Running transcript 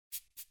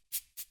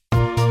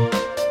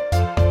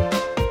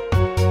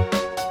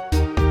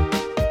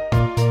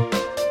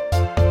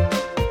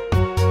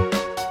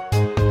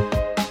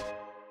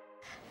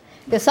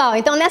Pessoal,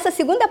 então nessa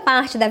segunda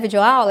parte da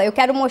videoaula eu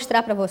quero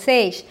mostrar para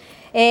vocês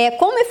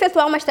como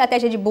efetuar uma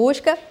estratégia de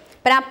busca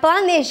para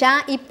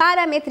planejar e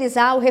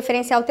parametrizar o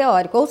referencial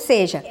teórico, ou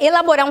seja,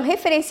 elaborar um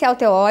referencial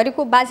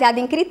teórico baseado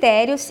em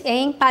critérios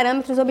em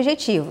parâmetros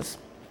objetivos.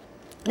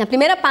 Na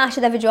primeira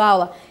parte da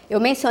videoaula eu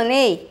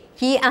mencionei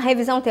que a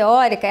revisão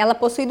teórica ela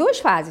possui duas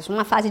fases,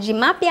 uma fase de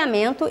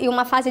mapeamento e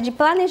uma fase de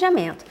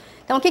planejamento.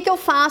 Então, o que eu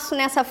faço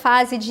nessa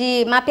fase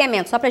de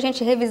mapeamento? Só para a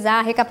gente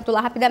revisar,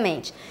 recapitular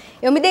rapidamente.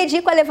 Eu me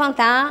dedico a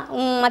levantar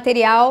um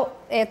material,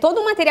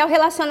 todo um material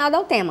relacionado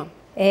ao tema.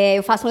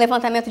 Eu faço um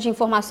levantamento de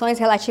informações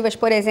relativas,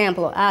 por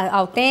exemplo,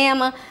 ao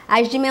tema,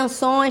 às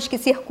dimensões que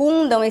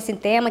circundam esse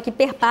tema, que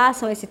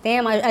perpassam esse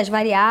tema, as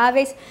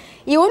variáveis.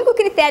 E o único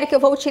critério que eu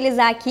vou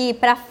utilizar aqui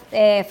para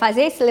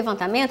fazer esse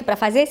levantamento, para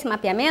fazer esse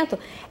mapeamento,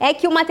 é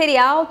que o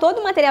material,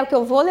 todo o material que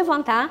eu vou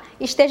levantar,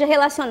 esteja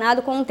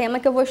relacionado com um tema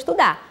que eu vou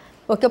estudar.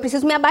 Porque eu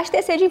preciso me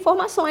abastecer de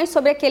informações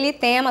sobre aquele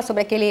tema,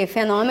 sobre aquele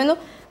fenômeno,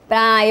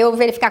 para eu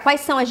verificar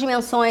quais são as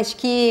dimensões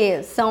que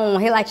são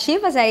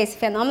relativas a esse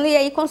fenômeno e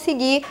aí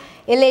conseguir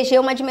eleger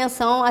uma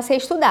dimensão a ser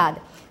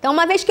estudada. Então,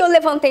 uma vez que eu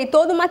levantei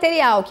todo o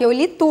material, que eu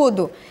li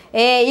tudo,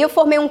 e eu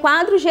formei um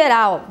quadro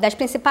geral das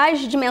principais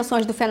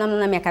dimensões do fenômeno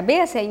na minha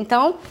cabeça,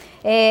 então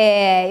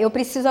eu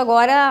preciso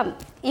agora,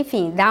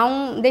 enfim, dar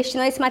um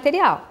destino a esse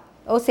material.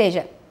 Ou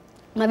seja,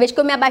 uma vez que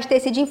eu me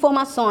abasteci de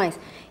informações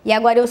e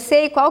agora eu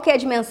sei qual que é a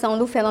dimensão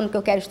do fenômeno que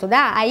eu quero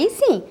estudar, aí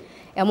sim,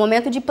 é o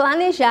momento de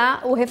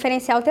planejar o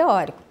referencial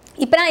teórico.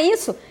 E para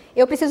isso,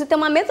 eu preciso ter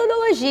uma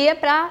metodologia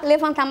para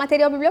levantar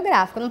material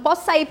bibliográfico. Eu não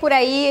posso sair por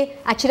aí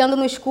atirando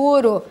no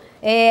escuro,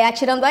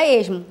 atirando a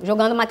esmo,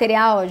 jogando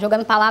material,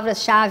 jogando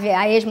palavras-chave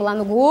a esmo lá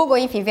no Google,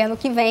 enfim, vendo o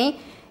que vem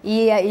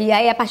e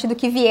aí a partir do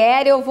que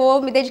vier eu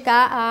vou me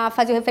dedicar a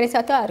fazer o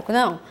referencial teórico.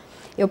 Não.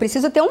 Eu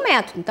preciso ter um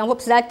método, então vou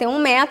precisar ter um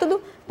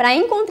método para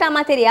encontrar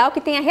material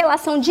que tenha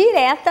relação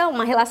direta,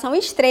 uma relação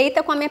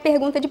estreita com a minha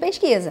pergunta de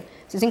pesquisa.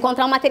 Preciso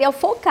encontrar um material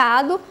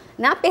focado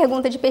na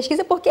pergunta de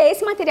pesquisa, porque é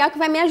esse material que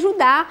vai me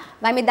ajudar,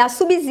 vai me dar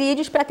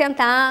subsídios para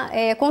tentar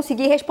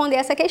conseguir responder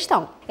essa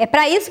questão. É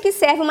para isso que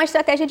serve uma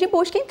estratégia de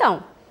busca,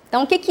 então.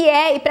 Então, o que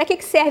é e para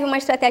que serve uma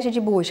estratégia de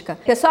busca?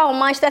 Pessoal,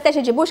 uma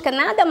estratégia de busca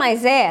nada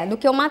mais é do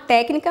que uma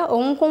técnica ou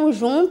um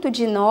conjunto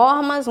de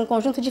normas, um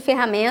conjunto de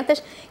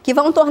ferramentas que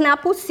vão tornar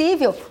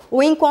possível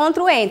o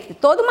encontro entre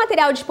todo o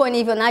material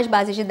disponível nas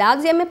bases de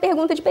dados e a minha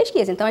pergunta de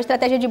pesquisa. Então, a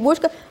estratégia de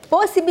busca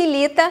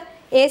possibilita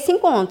esse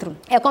encontro.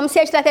 É como se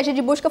a estratégia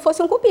de busca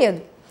fosse um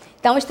cupido.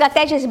 Então,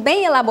 estratégias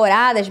bem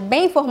elaboradas,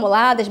 bem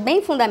formuladas,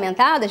 bem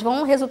fundamentadas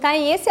vão resultar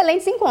em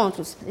excelentes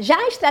encontros.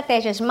 Já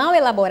estratégias mal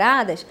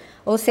elaboradas,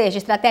 ou seja,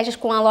 estratégias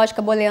com a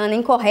lógica booleana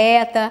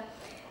incorreta,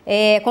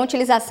 com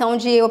utilização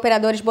de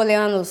operadores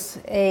booleanos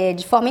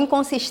de forma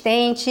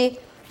inconsistente,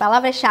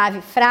 palavras-chave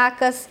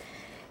fracas,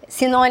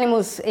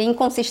 sinônimos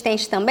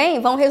inconsistentes também,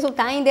 vão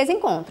resultar em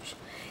desencontros.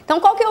 Então,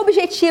 qual que é o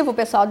objetivo,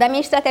 pessoal, da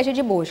minha estratégia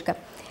de busca?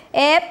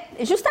 É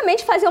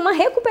justamente fazer uma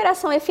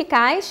recuperação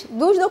eficaz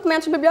dos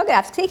documentos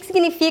bibliográficos. O que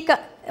significa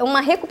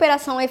uma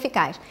recuperação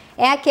eficaz?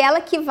 É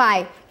aquela que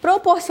vai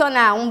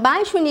proporcionar um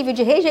baixo nível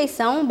de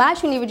rejeição, um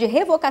baixo nível de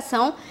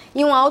revocação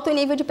e um alto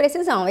nível de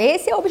precisão.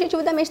 Esse é o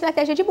objetivo da minha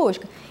estratégia de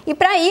busca. E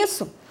para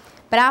isso,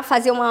 para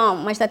fazer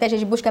uma estratégia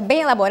de busca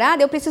bem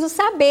elaborada, eu preciso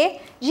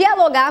saber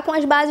dialogar com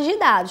as bases de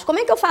dados. Como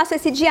é que eu faço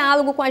esse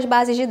diálogo com as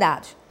bases de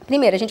dados?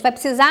 Primeiro, a gente vai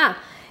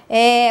precisar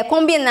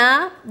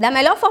combinar da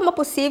melhor forma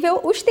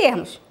possível os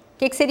termos.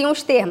 O que seriam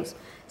os termos?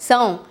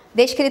 São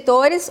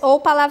descritores ou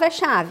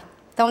palavra-chave.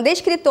 Então,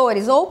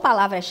 descritores ou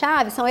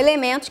palavra-chave são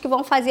elementos que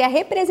vão fazer a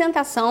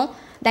representação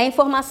da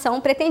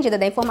informação pretendida,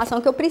 da informação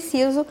que eu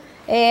preciso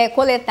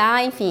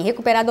coletar, enfim,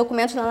 recuperar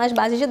documentos lá nas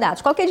bases de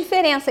dados. Qual que é a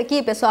diferença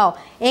aqui, pessoal,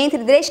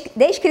 entre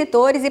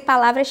descritores e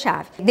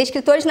palavras-chave?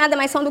 Descritores nada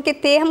mais são do que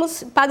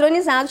termos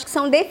padronizados que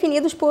são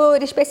definidos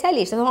por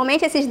especialistas.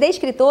 Normalmente, esses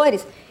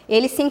descritores,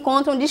 eles se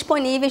encontram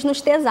disponíveis nos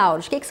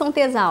tesauros. O que são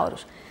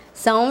tesauros?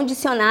 São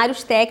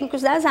dicionários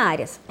técnicos das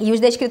áreas. E os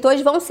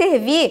descritores vão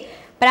servir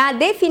para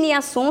definir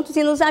assuntos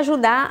e nos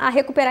ajudar a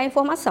recuperar a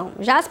informação.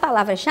 Já as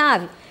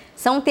palavras-chave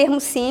são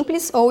termos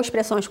simples ou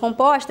expressões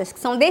compostas que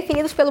são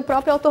definidos pelo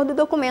próprio autor do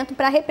documento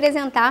para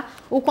representar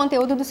o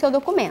conteúdo do seu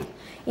documento.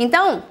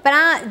 Então,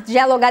 para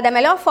dialogar da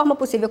melhor forma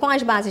possível com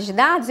as bases de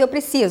dados, eu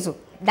preciso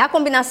da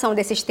combinação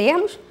desses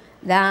termos,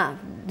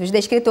 dos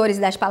descritores e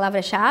das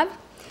palavras-chave.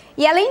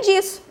 E, além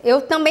disso, eu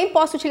também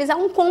posso utilizar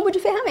um combo de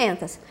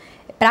ferramentas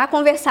para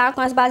conversar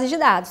com as bases de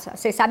dados.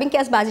 Vocês sabem que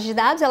as bases de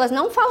dados, elas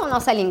não falam a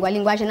nossa língua, a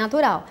linguagem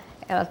natural.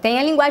 Ela tem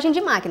a linguagem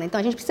de máquina, então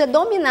a gente precisa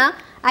dominar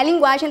a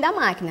linguagem da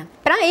máquina.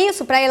 Para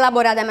isso, para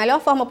elaborar da melhor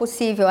forma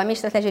possível a minha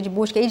estratégia de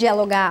busca e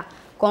dialogar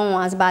com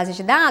as bases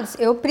de dados,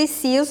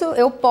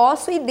 eu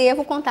posso e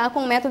devo contar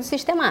com um método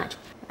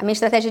sistemático. A minha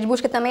estratégia de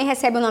busca também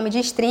recebe o nome de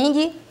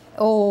string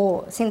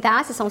ou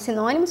sintaxe, são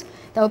sinônimos.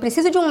 Então, eu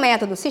preciso de um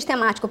método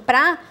sistemático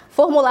para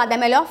formular da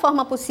melhor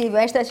forma possível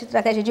esta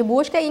estratégia de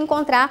busca e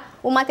encontrar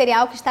o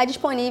material que está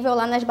disponível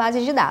lá nas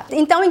bases de dados.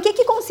 Então, em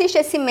que consiste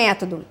esse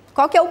método?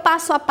 Qual que é o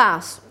passo a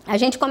passo? A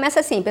gente começa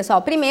assim,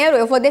 pessoal. Primeiro,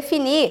 eu vou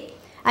definir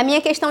a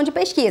minha questão de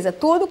pesquisa.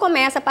 Tudo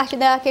começa a partir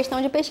da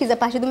questão de pesquisa, a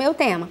partir do meu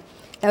tema.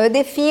 Então, eu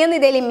defino e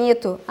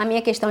delimito a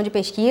minha questão de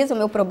pesquisa, o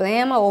meu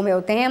problema ou o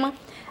meu tema.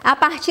 A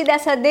partir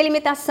dessa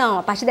delimitação,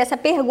 a partir dessa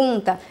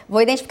pergunta,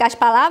 vou identificar as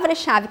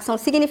palavras-chave que são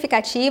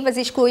significativas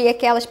e excluir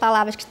aquelas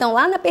palavras que estão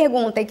lá na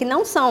pergunta e que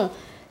não são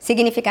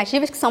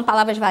significativas, que são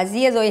palavras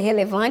vazias ou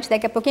irrelevantes.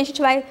 Daqui a pouquinho a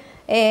gente vai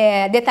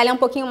detalhar um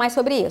pouquinho mais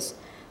sobre isso.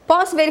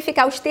 Posso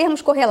verificar os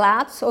termos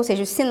correlatos, ou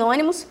seja, os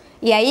sinônimos,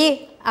 e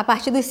aí, a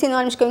partir dos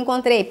sinônimos que eu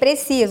encontrei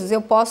precisos,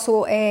 eu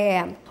posso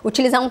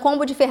utilizar um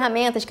combo de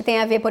ferramentas que tem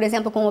a ver, por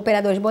exemplo, com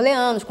operadores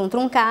booleanos, com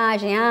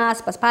truncagem,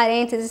 aspas,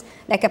 parênteses.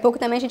 Daqui a pouco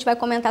também a gente vai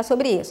comentar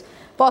sobre isso.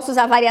 Posso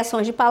usar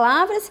variações de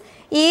palavras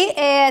e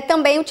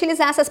também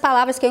utilizar essas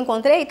palavras que eu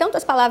encontrei, tanto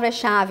as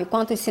palavras-chave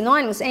quanto os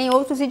sinônimos, em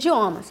outros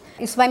idiomas.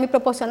 Isso vai me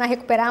proporcionar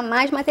recuperar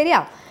mais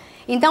material.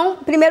 Então, o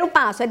primeiro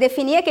passo é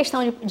definir a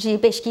questão de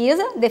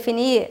pesquisa,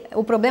 definir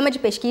o problema de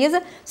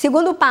pesquisa.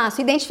 Segundo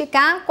passo,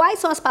 identificar quais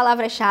são as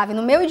palavras-chave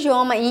no meu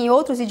idioma e em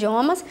outros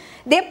idiomas.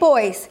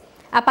 Depois,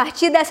 a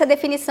partir dessa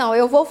definição,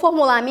 eu vou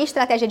formular a minha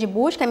estratégia de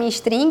busca, a minha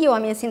string ou a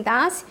minha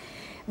sintaxe.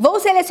 Vou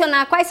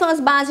selecionar quais são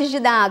as bases de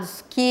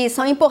dados que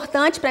são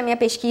importantes para a minha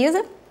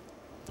pesquisa.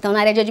 Então,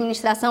 na área de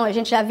administração, a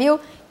gente já viu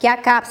que a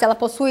CAPES ela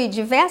possui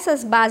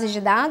diversas bases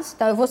de dados.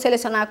 Então, eu vou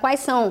selecionar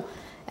quais são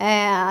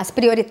as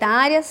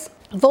prioritárias.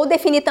 Vou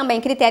definir também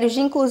critérios de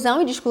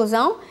inclusão e de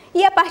exclusão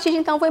e, a partir de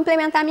então, vou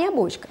implementar a minha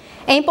busca.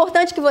 É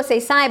importante que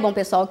vocês saibam,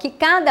 pessoal, que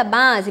cada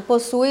base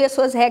possui as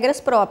suas regras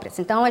próprias.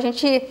 Então, a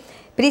gente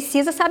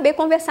precisa saber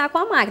conversar com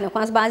a máquina, com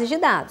as bases de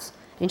dados.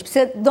 A gente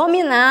precisa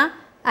dominar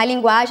a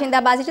linguagem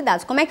da base de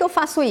dados. Como é que eu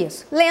faço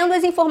isso? Lendo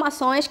as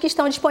informações que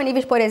estão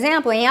disponíveis, por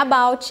exemplo, em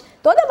About.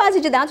 Toda base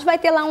de dados vai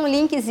ter lá um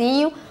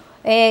linkzinho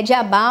de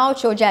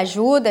About ou de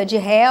ajuda, de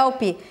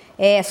Help,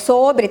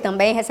 sobre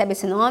também recebe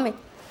esse nome,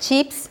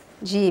 Tips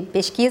de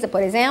pesquisa, por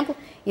exemplo.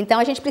 Então,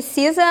 a gente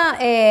precisa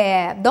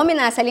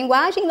dominar essa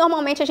linguagem.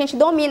 Normalmente, a gente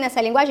domina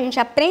essa linguagem, a gente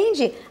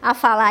aprende a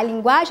falar a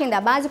linguagem da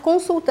base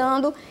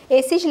consultando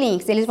esses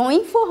links. Eles vão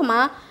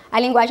informar a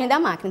linguagem da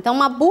máquina. Então,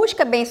 uma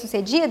busca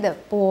bem-sucedida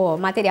por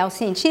material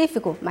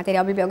científico,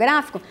 material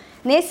bibliográfico,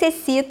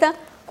 necessita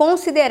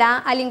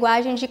considerar a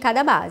linguagem de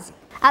cada base.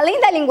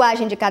 Além da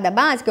linguagem de cada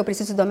base que eu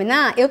preciso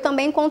dominar, eu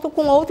também conto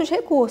com outros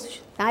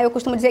recursos. Tá? Eu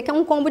costumo dizer que é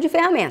um combo de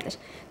ferramentas.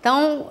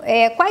 Então,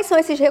 quais são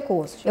esses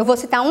recursos? Eu vou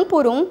citar um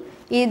por um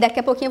e daqui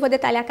a pouquinho eu vou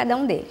detalhar cada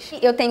um deles.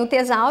 Eu tenho o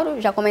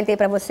Tesauro, já comentei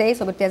para vocês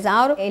sobre o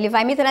Tesauro. Ele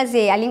vai me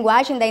trazer a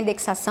linguagem da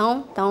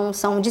indexação. Então,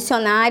 são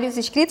dicionários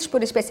escritos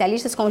por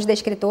especialistas com os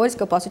descritores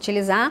que eu posso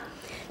utilizar.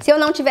 Se eu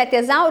não tiver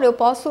Tesauro, eu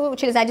posso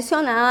utilizar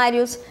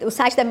dicionários, o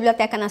site da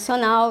Biblioteca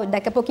Nacional.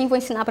 Daqui a pouquinho vou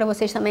ensinar para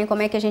vocês também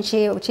como é que a gente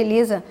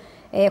utiliza,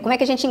 como é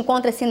que a gente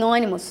encontra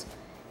sinônimos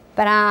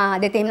para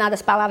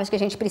determinadas palavras que a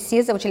gente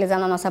precisa utilizar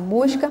na nossa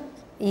busca,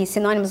 e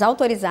sinônimos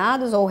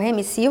autorizados ou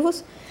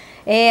remissivos.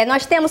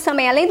 Nós temos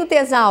também, além do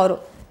Tesauro,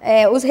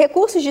 os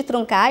recursos de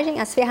truncagem,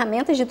 as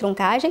ferramentas de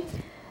truncagem.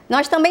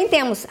 Nós também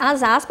temos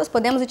as aspas,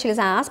 podemos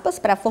utilizar aspas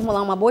para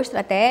formular uma boa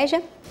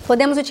estratégia.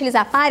 Podemos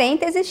utilizar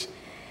parênteses,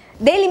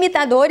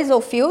 delimitadores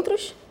ou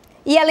filtros.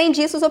 E, além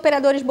disso, os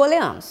operadores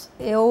booleanos.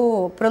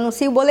 Eu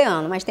pronuncio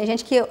booleano, mas tem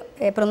gente que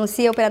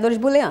pronuncia operadores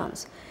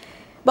booleanos.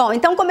 Bom,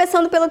 então,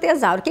 começando pelo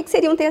Tesauro. O que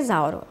seria um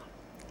Tesauro?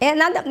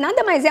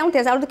 Nada mais é um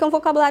tesauro do que um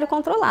vocabulário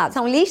controlado.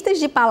 São listas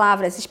de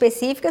palavras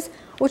específicas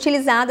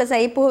utilizadas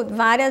aí por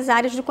várias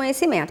áreas de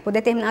conhecimento, por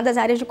determinadas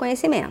áreas de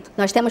conhecimento.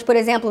 Nós temos, por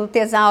exemplo, o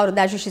Tesauro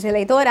da Justiça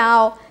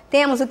Eleitoral,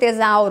 temos o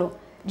Tesauro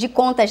de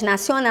Contas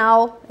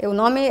Nacional, o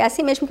nome é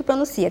assim mesmo que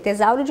pronuncia,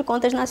 Tesauro de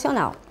Contas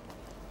Nacional.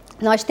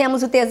 Nós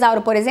temos o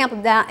Tesauro, por exemplo,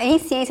 em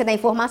Ciência da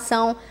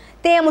Informação,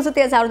 temos o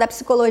Tesauro da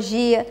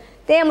Psicologia,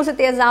 temos o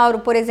Tesauro,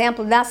 por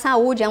exemplo, da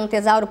Saúde, é um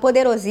tesauro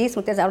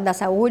poderosíssimo, o Tesauro da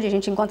Saúde, a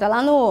gente encontra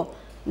lá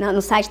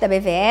no site da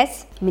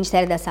BVS,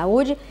 Ministério da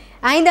Saúde.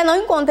 Ainda não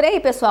encontrei,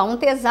 pessoal, um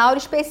tesauro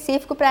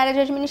específico para a área de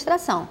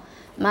administração,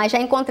 mas já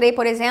encontrei,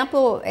 por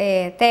exemplo,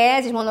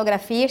 teses,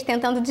 monografias,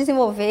 tentando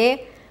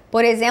desenvolver,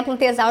 por exemplo, um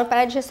tesauro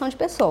para a gestão de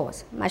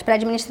pessoas, mas para a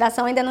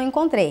administração ainda não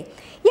encontrei.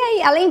 E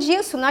aí, além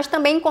disso, nós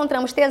também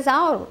encontramos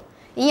tesauro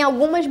em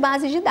algumas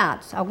bases de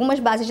dados. Algumas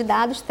bases de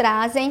dados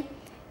trazem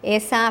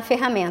essa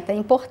ferramenta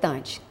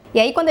importante. E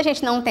aí, quando a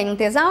gente não tem um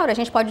tesauro, a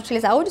gente pode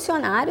utilizar ou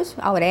dicionários,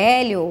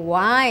 Aurélio,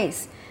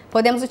 Wise.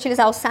 Podemos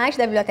utilizar o site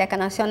da Biblioteca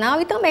Nacional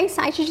e também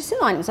sites de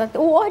sinônimos.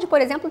 O Word, por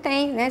exemplo,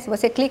 tem, né? Se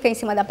você clica em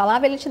cima da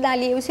palavra, ele te dá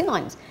ali os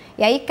sinônimos.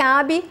 E aí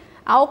cabe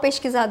ao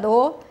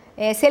pesquisador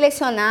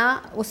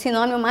selecionar o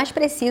sinônimo mais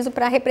preciso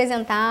para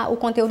representar o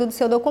conteúdo do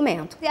seu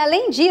documento. E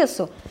além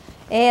disso,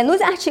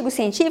 nos artigos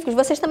científicos,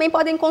 vocês também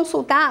podem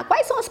consultar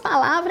quais são as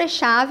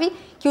palavras-chave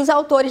que os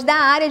autores da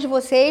área de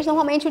vocês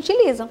normalmente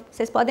utilizam.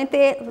 Vocês podem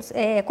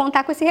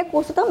contar com esse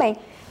recurso também.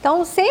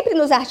 Então, sempre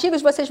nos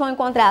artigos vocês vão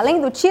encontrar, além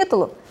do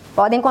título,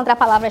 podem encontrar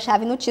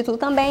palavra-chave no título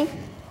também.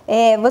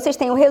 Vocês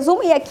têm o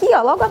resumo e aqui,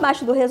 ó, logo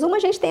abaixo do resumo, a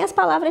gente tem as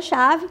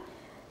palavras-chave.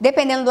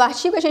 Dependendo do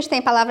artigo, a gente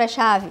tem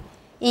palavra-chave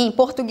em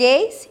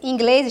português,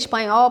 inglês,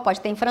 espanhol,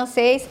 pode ter em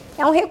francês.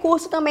 É um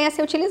recurso também a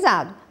ser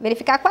utilizado.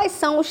 Verificar quais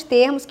são os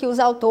termos que os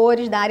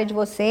autores da área de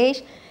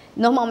vocês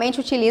normalmente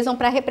utilizam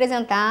para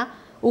representar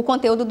o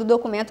conteúdo do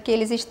documento que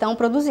eles estão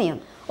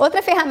produzindo.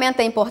 Outra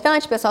ferramenta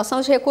importante, pessoal, são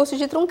os recursos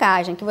de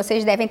truncagem, que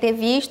vocês devem ter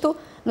visto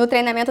no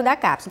treinamento da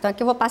CAPES. Então,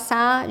 aqui eu vou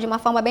passar de uma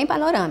forma bem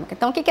panorâmica.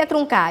 Então, o que é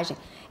truncagem?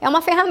 É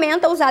uma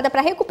ferramenta usada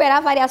para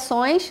recuperar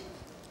variações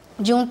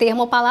de um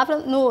termo ou palavra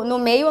no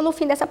meio ou no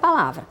fim dessa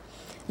palavra.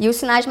 E os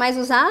sinais mais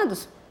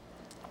usados,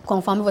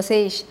 conforme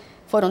vocês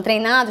foram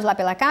treinados lá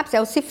pela CAPES,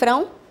 é o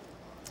cifrão,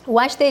 o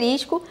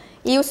asterisco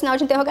e o sinal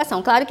de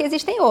interrogação. Claro que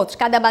existem outros,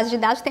 cada base de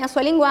dados tem a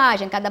sua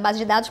linguagem, cada base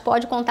de dados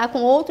pode contar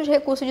com outros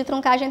recursos de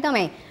truncagem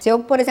também. Se eu,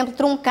 por exemplo,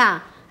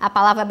 truncar a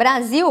palavra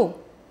Brasil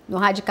no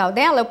radical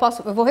dela,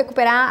 eu vou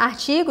recuperar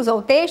artigos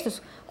ou textos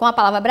com a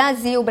palavra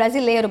Brasil,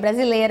 brasileiro,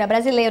 brasileira,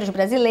 brasileiros,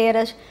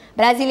 brasileiras,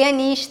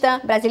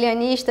 brasilianista,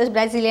 brasilianistas,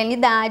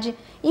 brasilianidade,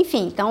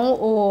 enfim. Então,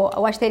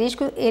 o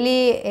asterisco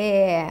ele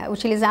é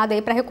utilizado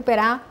aí para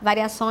recuperar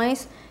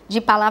variações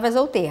de palavras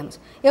ou termos.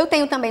 Eu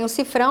tenho também o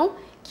cifrão,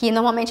 que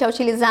normalmente é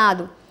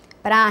utilizado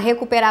para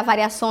recuperar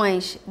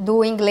variações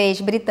do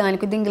inglês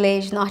britânico e do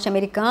inglês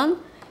norte-americano.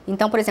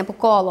 Então, por exemplo,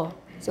 color,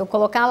 se eu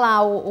colocar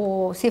lá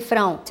o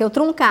cifrão, se eu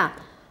truncar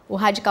o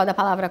radical da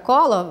palavra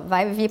color,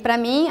 vai vir para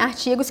mim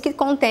artigos que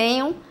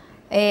contenham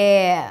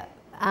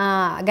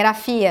a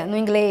grafia no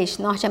inglês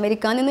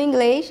norte-americano e no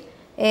inglês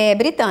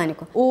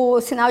britânico. O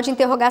sinal de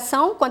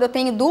interrogação, quando eu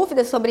tenho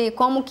dúvidas sobre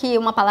como que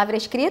uma palavra é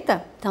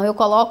escrita, então eu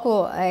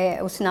coloco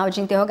o sinal de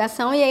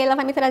interrogação e aí ela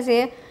vai me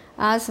trazer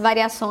as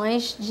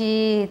variações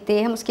de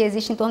termos que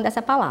existem em torno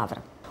dessa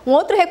palavra. Um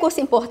outro recurso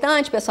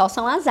importante, pessoal,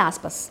 são as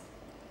aspas.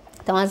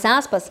 Então, as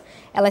aspas,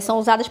 elas são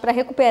usadas para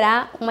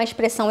recuperar uma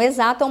expressão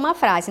exata ou uma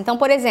frase. Então,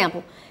 por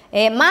exemplo,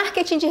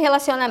 marketing de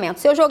relacionamento.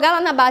 Se eu jogar lá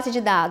na base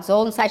de dados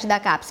ou no site da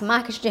CAPES,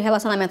 marketing de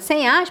relacionamento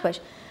sem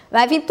aspas,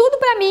 vai vir tudo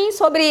para mim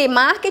sobre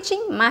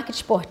marketing, marketing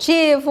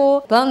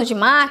esportivo, plano de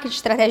marketing,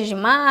 estratégia de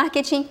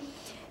marketing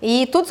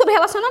e tudo sobre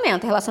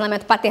relacionamento.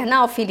 Relacionamento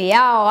paternal,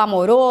 filial,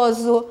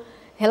 amoroso,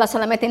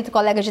 relacionamento entre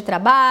colegas de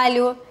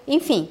trabalho,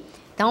 enfim.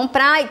 Então,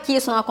 para que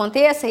isso não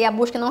aconteça e a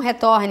busca não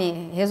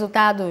retorne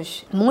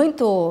resultados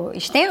muito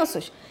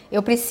extensos,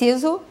 eu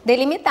preciso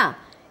delimitar.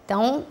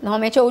 Então,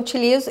 normalmente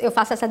eu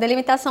faço essa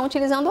delimitação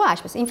utilizando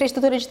aspas.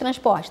 Infraestrutura de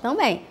transporte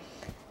também.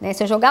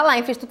 Se eu jogar lá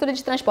infraestrutura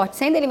de transporte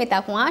sem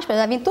delimitar com aspas,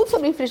 vai vir tudo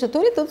sobre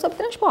infraestrutura e tudo sobre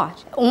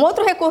transporte. Um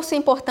outro recurso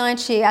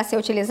importante a ser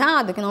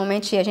utilizado, que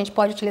normalmente a gente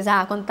pode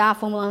utilizar quando está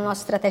formulando a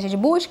nossa estratégia de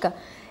busca,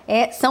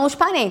 são os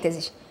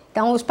parênteses.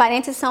 Então, os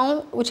parênteses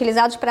são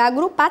utilizados para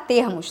agrupar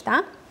termos,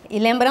 tá? E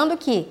lembrando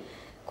que,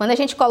 quando a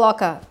gente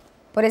coloca,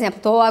 por exemplo,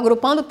 estou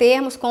agrupando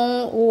termos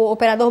com o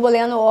operador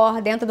booleano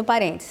OR dentro do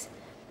parênteses.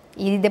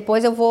 E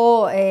depois eu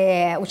vou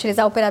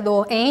utilizar o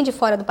operador AND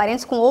fora do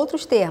parênteses com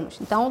outros termos.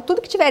 Então,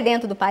 tudo que tiver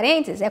dentro do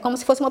parênteses é como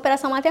se fosse uma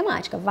operação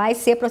matemática. Vai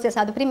ser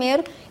processado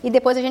primeiro e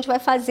depois a gente vai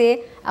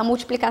fazer a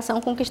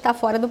multiplicação com o que está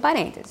fora do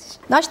parênteses.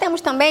 Nós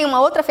temos também uma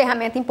outra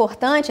ferramenta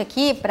importante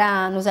aqui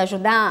para nos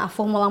ajudar a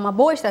formular uma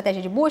boa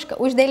estratégia de busca,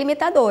 os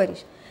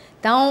delimitadores.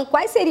 Então,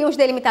 quais seriam os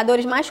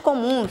delimitadores mais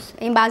comuns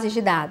em bases de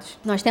dados?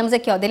 Nós temos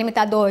aqui,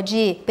 delimitador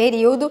de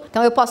período.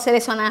 Então, eu posso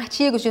selecionar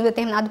artigos de um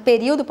determinado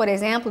período, por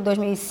exemplo,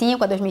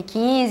 2005 a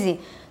 2015,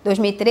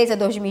 2013 a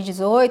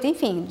 2018,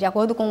 enfim, de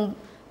acordo com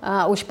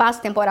o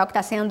espaço temporal que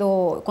está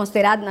sendo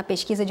considerado na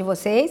pesquisa de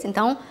vocês.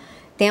 Então,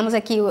 temos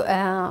aqui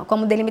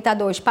como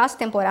delimitador o espaço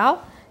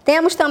temporal.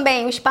 Temos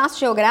também o espaço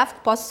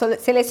geográfico, posso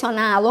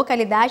selecionar a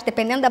localidade,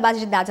 dependendo da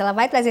base de dados, ela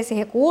vai trazer esse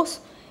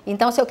recurso.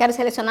 Então, se eu quero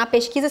selecionar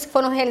pesquisas que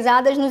foram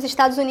realizadas nos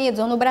Estados Unidos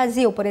ou no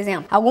Brasil, por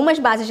exemplo, algumas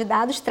bases de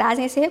dados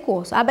trazem esse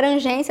recurso. A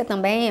abrangência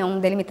também é um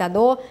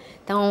delimitador,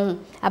 então,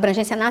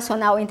 abrangência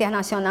nacional e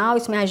internacional,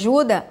 isso me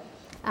ajuda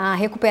a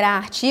recuperar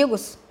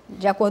artigos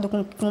de acordo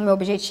com o meu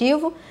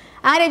objetivo.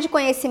 Área de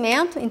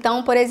conhecimento,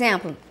 então, por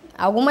exemplo,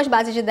 algumas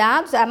bases de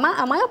dados, a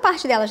maior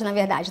parte delas, na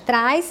verdade,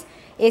 traz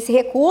esse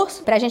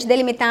recurso para a gente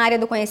delimitar a área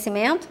do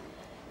conhecimento.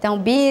 Então,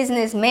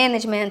 business,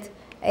 management,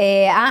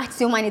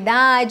 artes e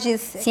humanidades,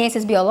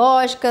 ciências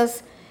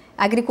biológicas,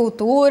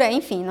 agricultura,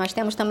 enfim, nós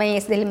temos também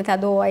esse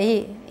delimitador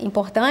aí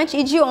importante.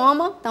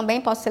 Idioma,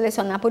 também posso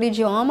selecionar por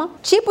idioma.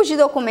 Tipos de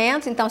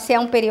documentos, então se é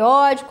um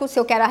periódico, se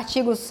eu quero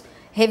artigos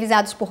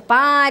revisados por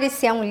pares,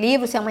 se é um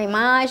livro, se é uma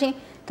imagem.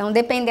 Então,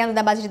 dependendo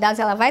da base de dados,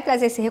 ela vai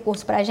trazer esse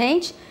recurso para a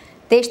gente.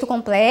 Texto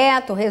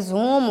completo,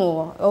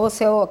 resumo, ou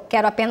se eu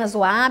quero apenas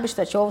o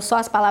abstract, ou só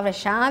as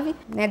palavras-chave.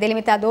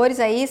 Delimitadores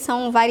aí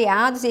são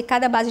variados e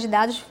cada base de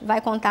dados vai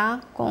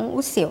contar com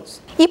os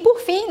seus. E por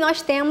fim,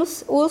 nós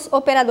temos os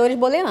operadores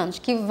booleanos,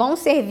 que vão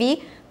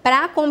servir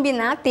para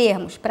combinar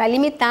termos, para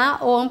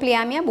limitar ou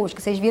ampliar a minha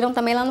busca. Vocês viram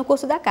também lá no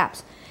curso da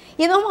CAPES.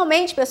 E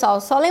normalmente, pessoal,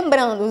 só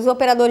lembrando, os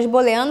operadores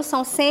booleanos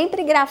são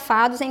sempre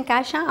grafados em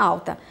caixa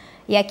alta.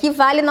 E aqui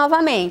vale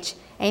novamente.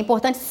 É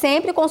importante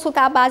sempre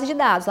consultar a base de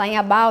dados, lá em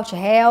About,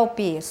 Help,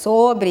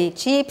 Sobre,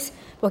 Tips,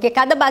 porque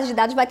cada base de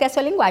dados vai ter a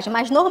sua linguagem,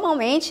 mas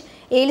normalmente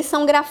eles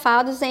são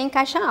grafados em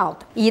caixa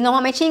alta. E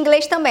normalmente em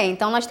inglês também,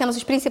 então nós temos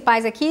os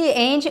principais aqui,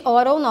 AND,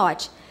 OR ou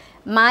NOT.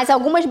 Mas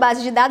algumas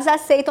bases de dados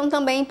aceitam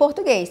também em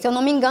português. Se eu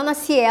não me engano, a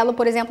Cielo,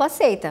 por exemplo,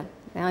 aceita.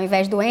 Ao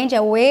invés do and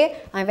é o e,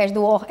 ao invés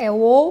do or é o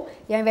ou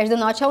e ao invés do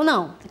not é o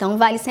não. Então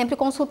vale sempre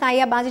consultar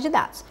aí a base de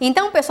dados.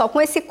 Então, pessoal,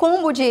 com esse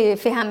combo de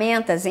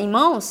ferramentas em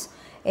mãos,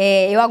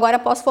 eu agora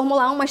posso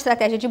formular uma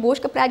estratégia de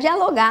busca para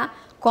dialogar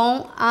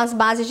com as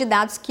bases de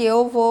dados que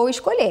eu vou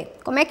escolher.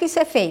 Como é que isso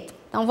é feito?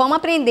 Então vamos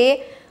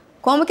aprender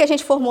como que a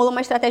gente formula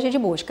uma estratégia de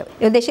busca.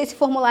 Eu deixei esse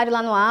formulário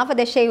lá no AVA,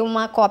 deixei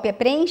uma cópia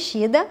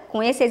preenchida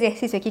com esse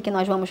exercício aqui que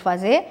nós vamos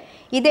fazer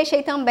e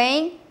deixei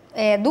também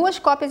duas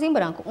cópias em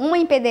branco, uma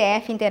em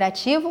PDF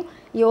interativo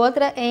e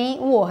outra em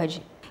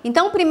Word.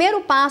 Então o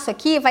primeiro passo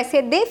aqui vai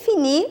ser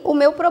definir o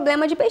meu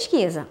problema de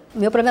pesquisa. O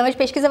meu problema de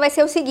pesquisa vai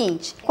ser o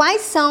seguinte: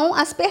 quais são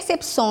as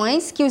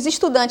percepções que os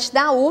estudantes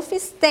da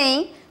UFES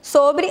têm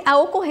sobre a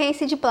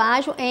ocorrência de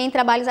plágio em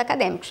trabalhos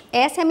acadêmicos?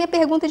 Essa é a minha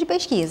pergunta de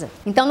pesquisa.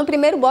 Então, no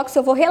primeiro box,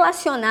 eu vou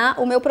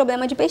relacionar o meu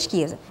problema de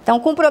pesquisa. Então,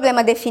 com o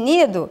problema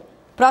definido,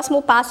 o próximo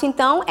passo,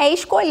 então, é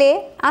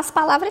escolher as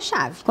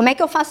palavras-chave. Como é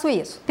que eu faço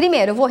isso?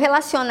 Primeiro, eu vou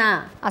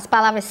relacionar as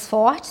palavras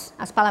fortes,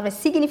 as palavras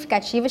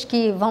significativas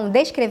que vão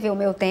descrever o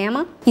meu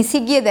tema. Em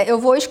seguida, eu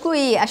vou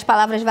excluir as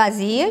palavras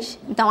vazias,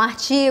 então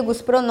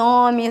artigos,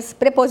 pronomes,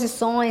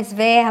 preposições,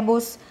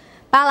 verbos,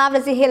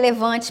 palavras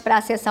irrelevantes para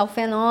acessar o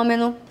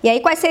fenômeno. E aí,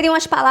 quais seriam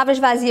as palavras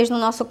vazias no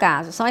nosso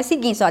caso? São as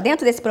seguintes, ó,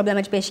 dentro desse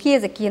problema de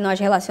pesquisa que nós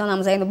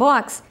relacionamos aí no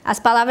box, as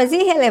palavras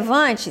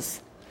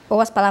irrelevantes ou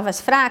as palavras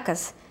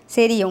fracas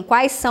seriam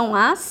quais são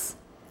as,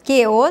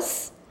 que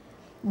os,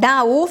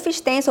 da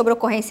UFES tem sobre a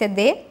ocorrência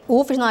de.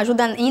 O UFES não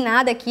ajuda em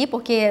nada aqui,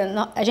 porque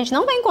a gente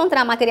não vai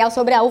encontrar material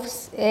sobre a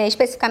UFES,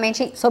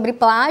 especificamente sobre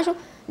plágio,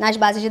 nas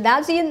bases de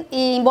dados, e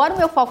embora o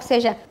meu foco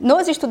seja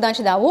nos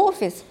estudantes da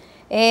UFES,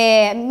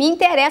 me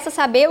interessa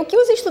saber o que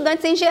os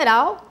estudantes em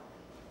geral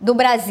do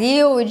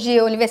Brasil e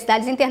de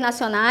universidades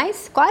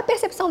internacionais, qual é a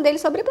percepção deles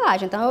sobre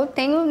plágio. Então eu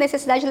tenho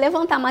necessidade de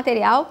levantar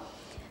material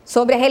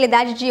sobre a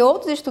realidade de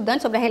outros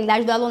estudantes, sobre a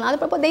realidade do alunado,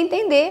 para poder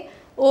entender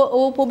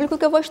o público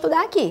que eu vou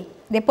estudar aqui.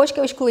 Depois que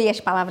eu excluir as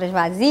palavras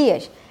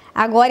vazias,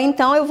 agora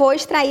então eu vou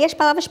extrair as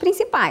palavras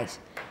principais,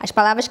 as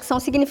palavras que são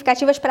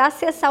significativas para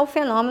acessar o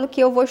fenômeno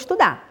que eu vou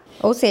estudar.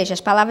 Ou seja,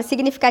 as palavras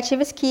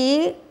significativas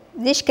que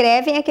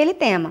descrevem aquele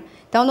tema.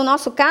 Então, no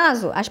nosso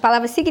caso, as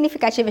palavras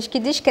significativas que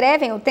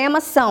descrevem o tema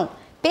são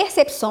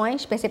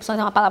percepções é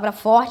uma palavra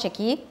forte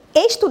aqui,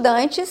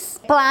 estudantes,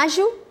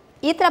 plágio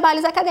e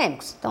trabalhos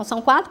acadêmicos. Então,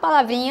 são 4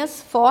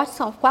 palavrinhas fortes,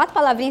 são 4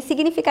 palavrinhas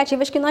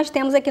significativas que nós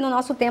temos aqui no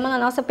nosso tema, na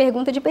nossa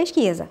pergunta de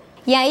pesquisa.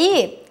 E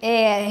aí,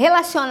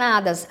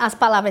 relacionadas às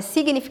palavras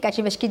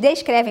significativas que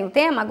descrevem o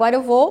tema, agora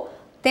eu vou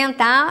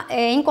tentar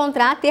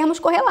encontrar termos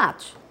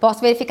correlatos. Posso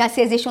verificar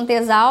se existe um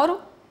tesauro.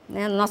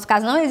 No nosso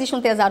caso, não existe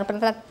um tesauro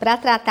para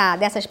tratar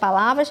dessas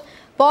palavras.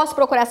 Posso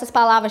procurar essas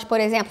palavras,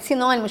 por exemplo,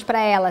 sinônimos para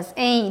elas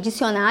em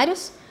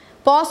dicionários.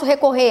 Posso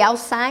recorrer ao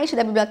site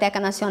da Biblioteca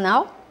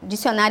Nacional,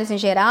 dicionários em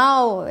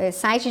geral,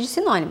 sites de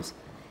sinônimos.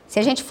 Se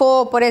a gente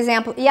for, por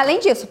exemplo, e além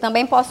disso,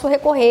 também posso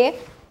recorrer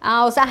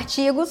aos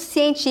artigos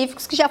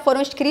científicos que já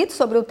foram escritos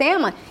sobre o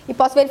tema e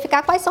posso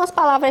verificar quais são as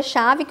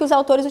palavras-chave que os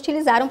autores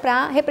utilizaram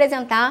para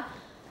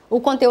representar o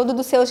conteúdo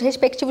dos seus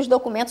respectivos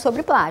documentos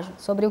sobre plágio,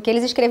 sobre o que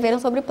eles escreveram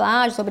sobre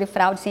plágio, sobre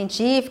fraude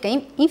científica,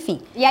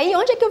 enfim. E aí,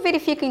 onde é que eu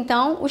verifico,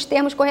 então, os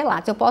termos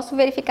correlatos? Eu posso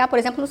verificar, por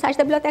exemplo, no site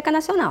da Biblioteca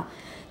Nacional.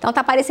 Então,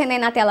 está aparecendo aí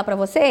na tela para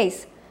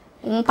vocês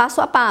um passo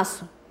a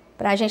passo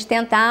para a gente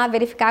tentar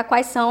verificar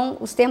quais são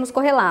os termos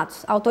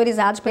correlatos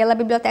autorizados pela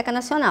Biblioteca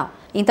Nacional.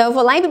 Então, eu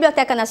vou lá em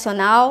Biblioteca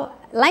Nacional,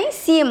 lá em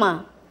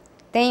cima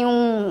tem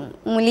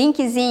um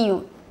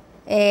linkzinho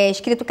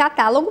escrito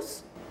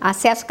catálogos,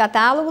 acesso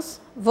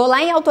catálogos. Vou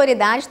lá em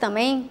autoridade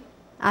também,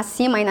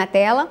 acima aí na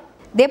tela.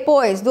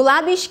 Depois, do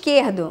lado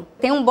esquerdo,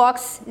 tem um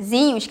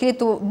boxzinho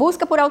escrito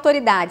busca por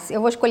autoridades.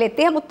 Eu vou escolher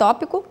termo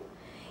tópico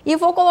e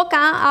vou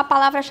colocar a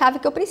palavra-chave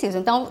que eu preciso.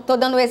 Então, estou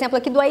dando o exemplo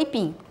aqui do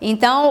aipim.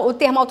 Então, o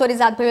termo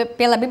autorizado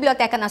pela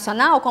Biblioteca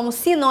Nacional como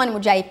sinônimo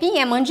de aipim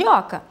é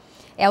mandioca.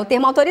 É o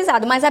termo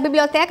autorizado, mas a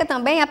biblioteca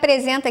também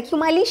apresenta aqui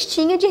uma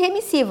listinha de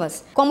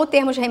remissivas. Como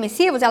termos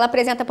remissivos, ela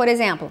apresenta, por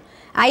exemplo,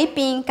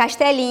 aipim,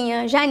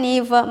 castelinha,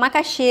 janiva,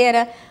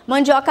 macaxeira,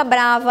 mandioca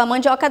brava,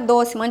 mandioca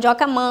doce,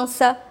 mandioca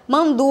mansa,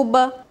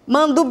 manduba,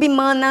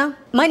 mandubimana,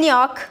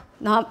 manioc,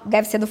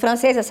 deve ser do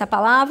francês essa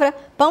palavra,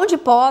 pão de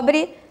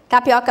pobre,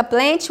 tapioca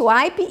plant,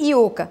 wipe e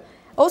uca.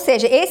 Ou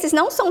seja, esses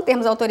não são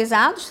termos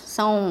autorizados,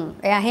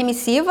 é a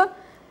remissiva,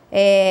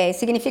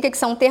 significa que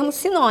são termos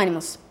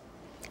sinônimos.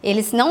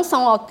 Eles não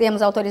são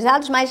termos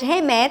autorizados, mas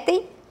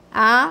remetem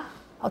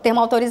ao termo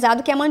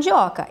autorizado que é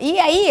mandioca. E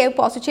aí eu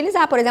posso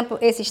utilizar, por exemplo,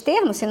 esses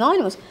termos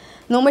sinônimos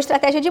numa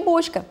estratégia de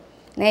busca.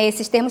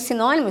 Esses termos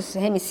sinônimos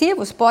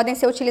remissivos podem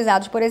ser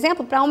utilizados, por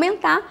exemplo, para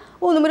aumentar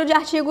o número de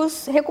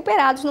artigos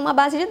recuperados numa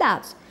base de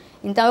dados.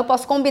 Então eu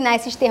posso combinar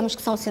esses termos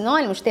que são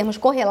sinônimos, termos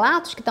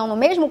correlatos, que estão no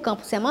mesmo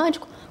campo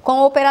semântico,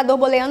 com o operador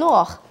booleano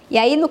OR. E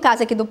aí, no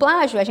caso aqui do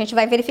plágio, a gente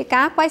vai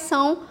verificar quais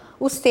são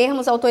os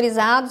termos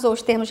autorizados ou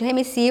os termos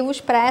remissivos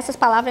para essas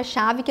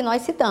palavras-chave que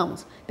nós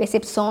citamos.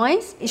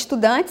 Percepções,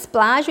 estudantes,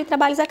 plágio e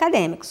trabalhos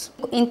acadêmicos.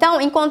 Então,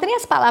 encontrei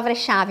as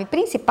palavras-chave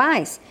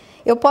principais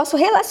eu posso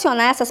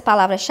relacionar essas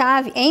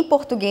palavras-chave em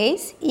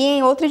português e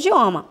em outro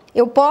idioma.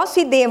 Eu posso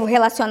e devo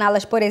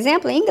relacioná-las, por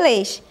exemplo, em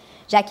inglês,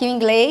 já que o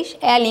inglês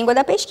é a língua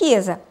da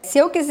pesquisa. Se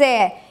eu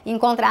quiser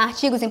encontrar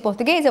artigos em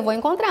português, eu vou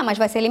encontrar, mas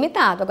vai ser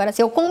limitado. Agora,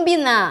 se eu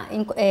combinar,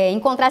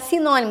 encontrar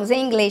sinônimos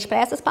em inglês para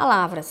essas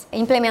palavras,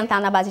 implementar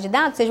na base de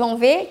dados, vocês vão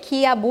ver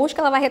que a busca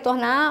ela vai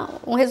retornar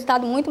um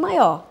resultado muito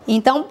maior.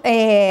 Então,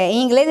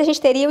 em inglês a gente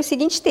teria os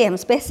seguintes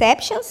termos: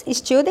 perceptions,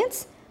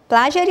 students,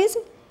 plagiarism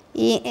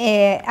e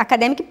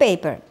academic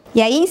paper.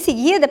 E aí, em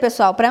seguida,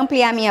 pessoal, para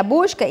ampliar minha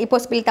busca e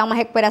possibilitar uma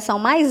recuperação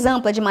mais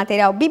ampla de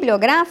material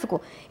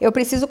bibliográfico, eu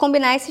preciso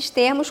combinar esses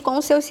termos com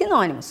os seus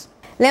sinônimos.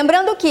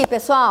 Lembrando que,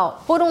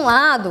 pessoal, por um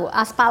lado,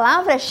 as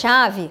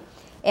palavras-chave,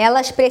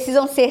 elas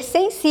precisam ser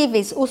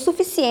sensíveis o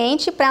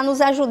suficiente para nos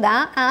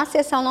ajudar a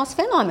acessar o nosso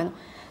fenômeno.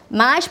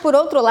 Mas, por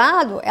outro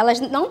lado, elas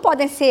não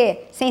podem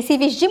ser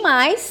sensíveis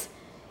demais,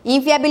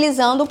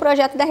 inviabilizando o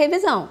projeto da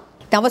revisão.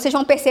 Então, vocês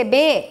vão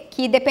perceber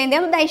que,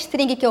 dependendo da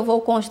string que eu vou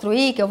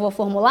construir, que eu vou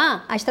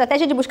formular, a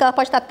estratégia de busca ela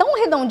pode estar tão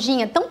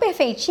redondinha, tão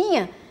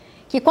perfeitinha,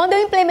 que quando eu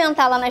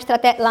implementar lá,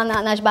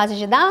 nas bases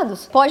de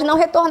dados, pode não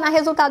retornar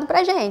resultado para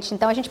a gente.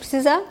 Então, a gente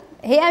precisa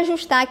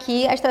reajustar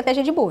aqui a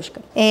estratégia de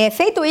busca.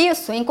 Feito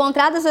isso,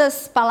 encontradas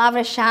as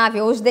palavras-chave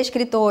ou os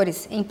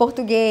descritores em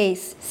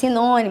português,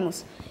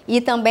 sinônimos,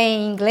 e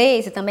também em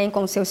inglês, e também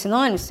com seus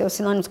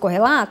sinônimos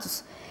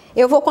correlatos,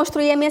 eu vou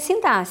construir a minha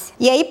sintaxe.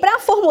 E aí, para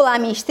formular a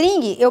minha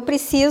string, eu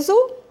preciso,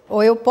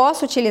 ou eu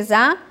posso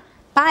utilizar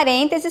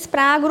parênteses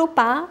para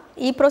agrupar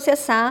e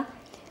processar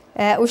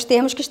os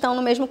termos que estão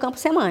no mesmo campo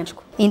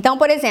semântico. Então,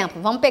 por exemplo,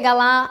 vamos pegar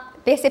lá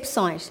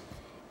percepções.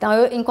 Então,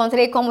 eu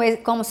encontrei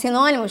como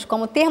sinônimos,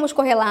 como termos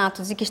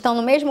correlatos e que estão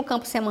no mesmo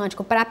campo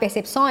semântico para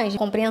percepções,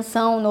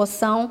 compreensão,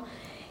 noção.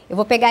 Eu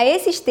vou pegar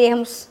esses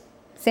termos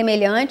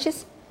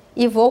semelhantes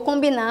e vou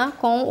combinar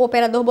com o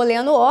operador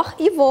booleano OR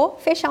e vou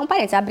fechar um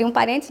parênteses. Abrir um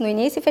parênteses no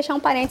início e fechar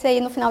um parênteses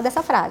aí no final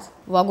dessa frase.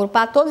 Vou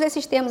agrupar todos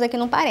esses termos aqui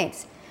num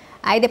parênteses.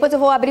 Aí depois eu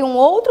vou abrir um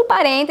outro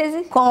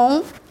parêntese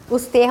com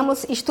os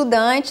termos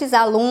estudantes,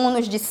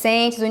 alunos,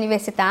 discentes,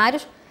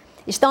 universitários.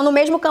 Estão no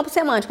mesmo campo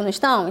semântico, não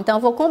estão? Então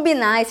eu vou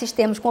combinar esses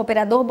termos com o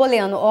operador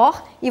booleano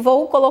OR e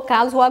vou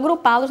colocá-los, vou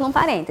agrupá-los num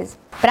parêntese.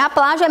 Para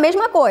plágio é a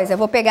mesma coisa. Eu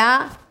vou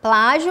pegar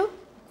plágio,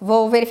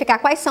 vou verificar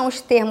quais são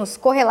os termos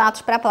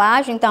correlatos para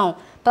plágio. Então,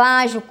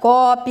 plágio,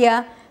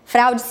 cópia,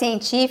 fraude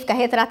científica,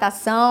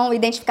 retratação,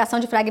 identificação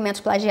de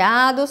fragmentos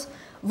plagiados.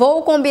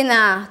 Vou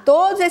combinar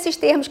todos esses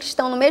termos que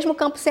estão no mesmo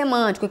campo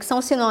semântico, que são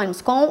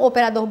sinônimos, com o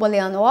operador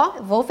booleano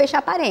OR, vou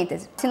fechar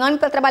parênteses. Sinônimo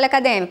para trabalho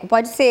acadêmico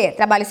pode ser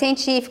trabalho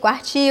científico,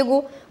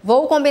 artigo.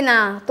 Vou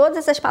combinar todas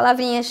essas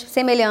palavrinhas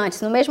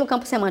semelhantes no mesmo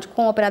campo semântico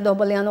com o operador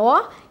booleano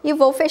OR e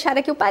vou fechar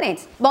aqui o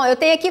parênteses. Bom, eu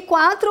tenho aqui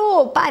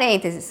 4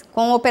 parênteses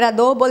com o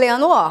operador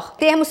booleano OR.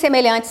 Termos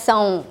semelhantes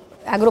são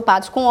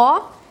agrupados com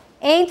OR.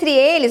 Entre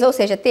eles, ou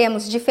seja,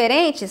 termos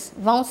diferentes,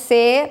 vão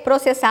ser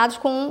processados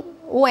com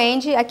o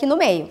AND aqui no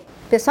meio.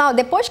 Pessoal,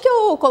 depois que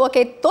eu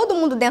coloquei todo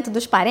mundo dentro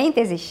dos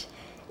parênteses,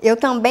 eu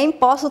também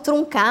posso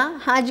truncar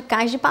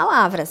radicais de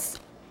palavras.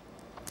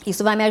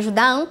 Isso vai me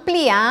ajudar a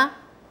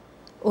ampliar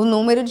o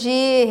número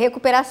de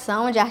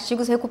recuperação, de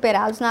artigos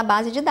recuperados na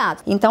base de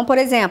dados. Então, por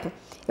exemplo,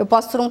 eu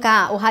posso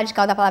truncar o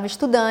radical da palavra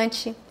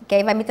estudante, que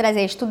aí vai me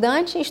trazer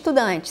estudante e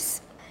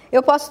estudantes.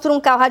 Eu posso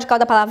truncar o radical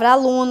da palavra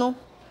aluno.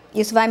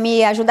 Isso vai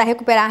me ajudar a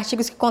recuperar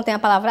artigos que contêm a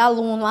palavra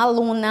aluno,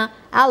 aluna,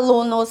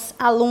 alunos,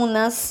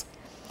 alunas.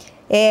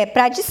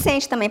 Para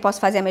discente também posso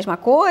fazer a mesma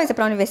coisa,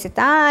 para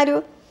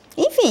universitário.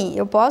 Enfim,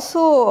 eu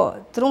posso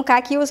truncar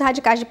aqui os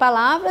radicais de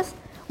palavras,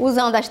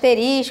 usando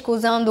asterisco,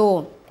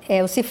 usando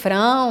o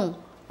cifrão,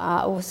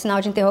 o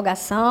sinal de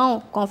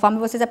interrogação, conforme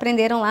vocês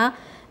aprenderam lá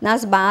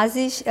nas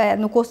bases,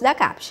 no curso da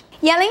CAPES.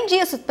 E além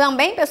disso,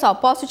 também, pessoal,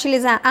 posso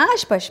utilizar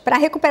aspas para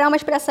recuperar uma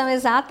expressão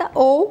exata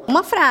ou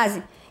uma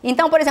frase.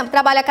 Então, por exemplo,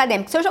 trabalho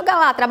acadêmico. Se eu jogar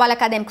lá trabalho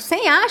acadêmico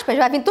sem aspas,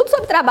 vai vir tudo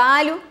sobre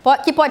trabalho,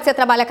 que pode ser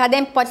trabalho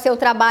acadêmico, pode ser o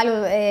trabalho,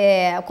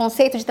 o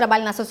conceito de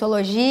trabalho na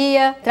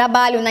sociologia,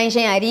 trabalho na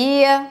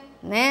engenharia,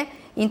 né?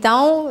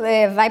 Então,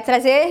 vai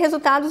trazer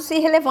resultados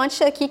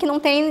irrelevantes aqui que não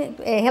tem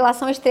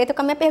relação estreita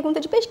com a minha pergunta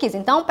de pesquisa.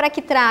 Então, para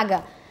que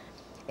traga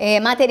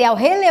material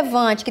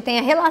relevante, que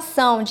tenha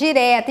relação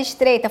direta,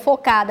 estreita,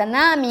 focada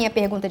na minha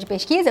pergunta de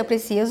pesquisa, eu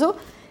preciso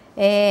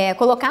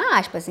colocar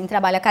aspas em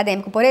trabalho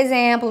acadêmico, por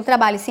exemplo,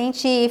 trabalho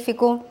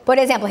científico, por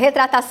exemplo,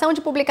 retratação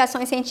de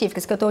publicações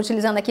científicas, que eu estou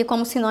utilizando aqui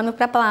como sinônimo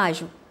para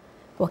plágio,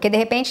 porque de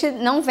repente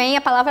não vem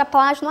a palavra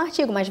plágio no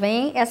artigo, mas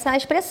vem essa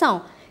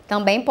expressão.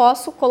 Também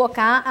posso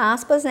colocar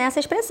aspas nessa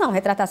expressão,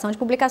 retratação de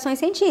publicações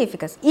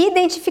científicas.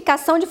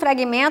 Identificação de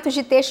fragmentos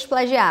de textos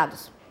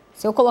plagiados.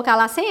 Se eu colocar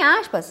lá sem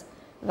aspas,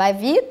 vai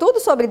vir tudo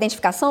sobre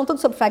identificação, tudo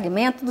sobre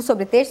fragmento, tudo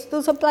sobre texto,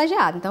 tudo sobre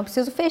plagiado. Então eu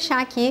preciso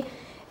fechar aqui,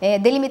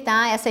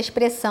 delimitar essa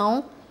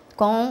expressão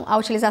com a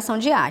utilização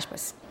de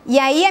aspas. E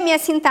aí a minha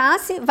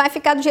sintaxe vai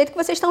ficar do jeito que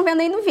vocês estão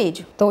vendo aí no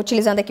vídeo. Estou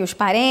utilizando aqui os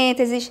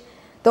parênteses,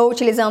 estou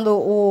utilizando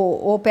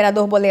o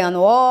operador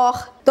booleano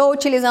OR, estou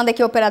utilizando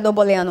aqui o operador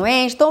booleano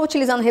AND, estou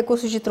utilizando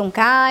recursos de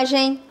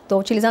truncagem,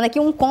 estou utilizando aqui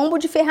um combo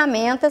de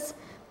ferramentas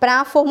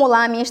para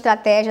formular a minha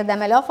estratégia da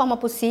melhor forma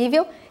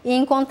possível e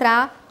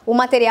encontrar o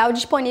material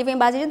disponível em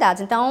base de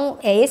dados. Então,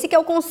 é esse que é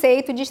o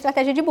conceito de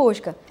estratégia de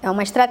busca. É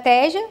uma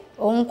estratégia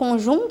ou um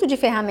conjunto de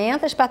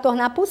ferramentas para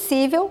tornar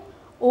possível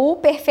o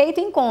perfeito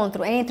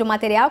encontro entre o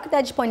material que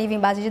está disponível em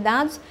base de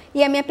dados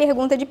e a minha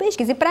pergunta de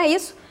pesquisa. E para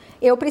isso,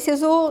 eu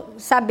preciso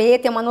saber,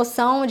 ter uma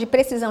noção de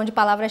precisão de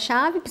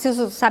palavra-chave,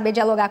 preciso saber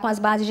dialogar com as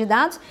bases de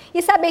dados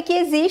e saber que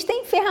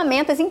existem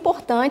ferramentas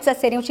importantes a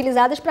serem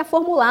utilizadas para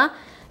formular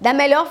da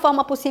melhor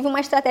forma possível uma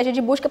estratégia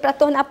de busca para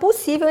tornar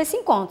possível esse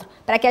encontro,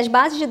 para que as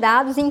bases de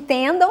dados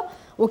entendam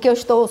o que eu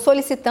estou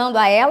solicitando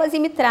a elas e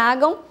me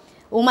tragam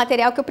o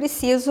material que eu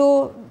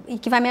preciso e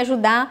que vai me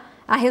ajudar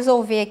a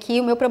resolver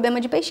aqui o meu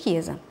problema de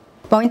pesquisa.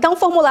 Bom, então,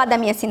 formulada a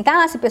minha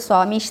sintaxe,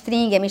 pessoal, a minha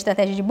string, a minha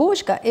estratégia de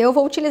busca, eu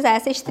vou utilizar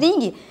essa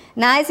string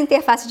nas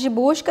interfaces de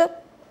busca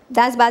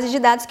das bases de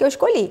dados que eu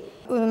escolhi.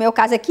 No meu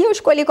caso aqui, eu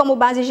escolhi como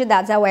bases de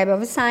dados a Web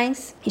of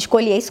Science,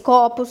 escolhi a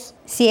Scopus,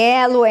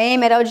 Cielo,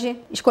 Emerald,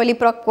 escolhi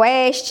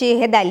ProQuest,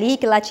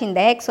 Redalic,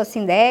 Latindex,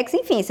 Ocindex,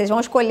 enfim, vocês vão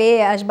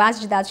escolher as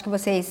bases de dados que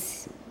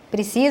vocês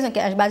precisam,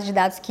 as bases de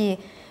dados que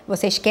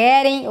vocês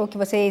querem ou que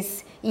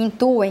vocês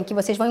intuem que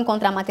vocês vão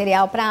encontrar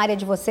material para a área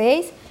de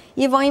vocês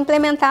e vão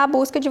implementar a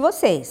busca de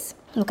vocês.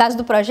 No caso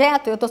do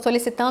projeto, eu estou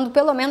solicitando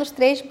pelo menos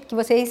 3 que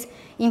vocês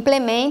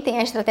implementem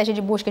a estratégia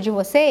de busca de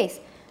vocês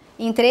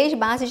em 3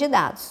 bases de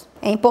dados.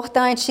 É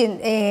importante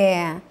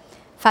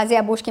fazer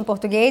a busca em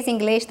português, em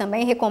inglês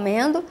também,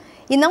 recomendo,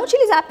 e não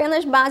utilizar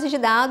apenas bases de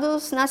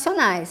dados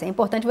nacionais. É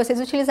importante vocês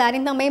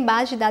utilizarem também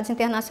bases de dados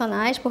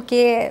internacionais,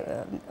 porque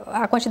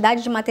a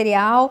quantidade de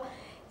material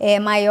é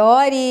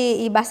maior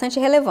e bastante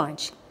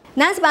relevante.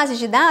 Nas bases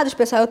de dados,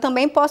 pessoal, eu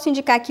também posso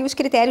indicar aqui os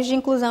critérios de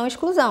inclusão e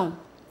exclusão,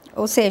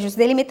 ou seja, os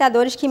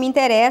delimitadores que me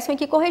interessam e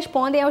que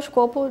correspondem ao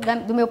escopo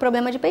do meu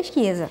problema de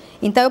pesquisa.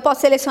 Então, eu posso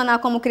selecionar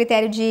como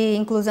critério de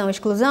inclusão e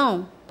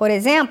exclusão, por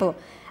exemplo,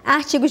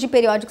 artigos de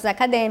periódicos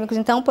acadêmicos.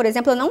 Então, por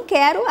exemplo, eu não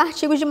quero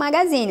artigos de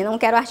magazine, não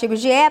quero artigos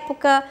de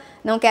época,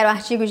 não quero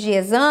artigos de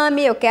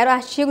exame, eu quero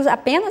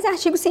apenas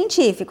artigos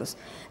científicos.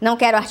 Não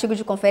quero artigos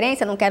de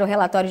conferência, não quero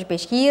relatório de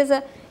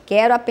pesquisa,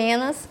 quero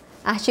apenas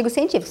artigos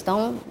científicos.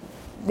 Então,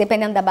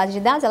 dependendo da base de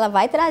dados, ela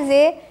vai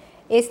trazer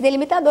esse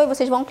delimitador e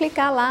vocês vão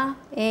clicar lá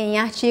em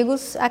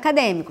artigos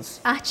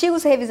acadêmicos.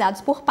 Artigos revisados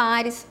por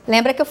pares.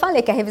 Lembra que eu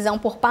falei que a revisão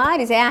por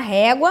pares é a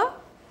régua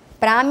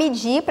para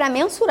medir, para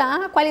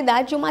mensurar a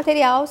qualidade de um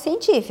material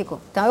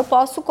científico. Então, eu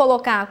posso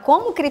colocar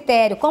como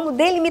critério, como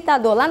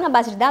delimitador lá na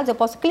base de dados, eu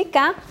posso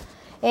clicar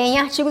em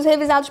artigos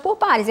revisados por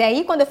pares. E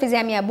aí, quando eu fizer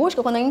a minha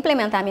busca, quando eu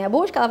implementar a minha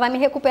busca, ela vai me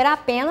recuperar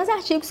apenas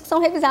artigos que são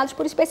revisados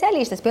por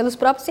especialistas, pelos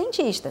próprios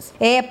cientistas.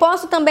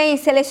 Posso também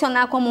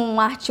selecionar como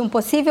um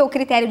possível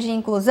critério de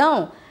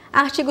inclusão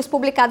artigos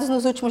publicados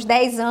nos últimos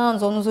 10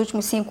 anos, ou nos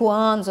últimos 5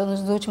 anos, ou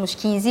nos últimos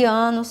 15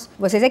 anos.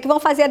 Vocês é que vão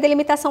fazer a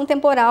delimitação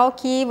temporal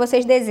que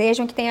vocês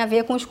desejam, que tem a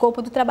ver com o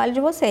escopo do trabalho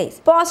de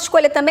vocês. Posso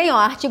escolher também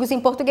artigos em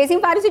português em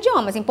vários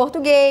idiomas, em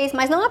português,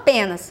 mas não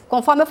apenas.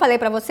 Conforme eu falei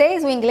para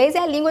vocês, o inglês é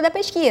a língua da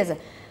pesquisa.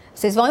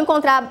 Vocês vão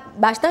encontrar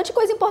bastante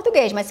coisa em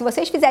português, mas se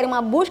vocês fizerem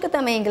uma busca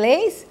também em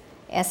inglês,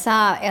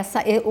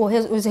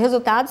 os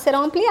resultados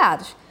serão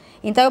ampliados.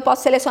 Então, eu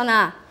posso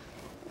selecionar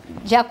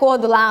de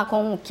acordo lá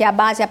com o que a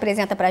base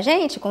apresenta para a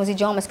gente, com os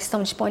idiomas que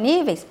estão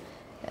disponíveis,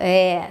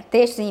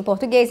 textos em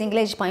português,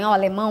 inglês, espanhol,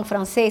 alemão,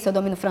 francês, se eu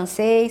domino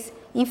francês,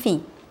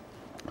 enfim.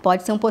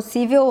 Pode ser um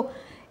possível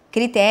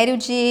critério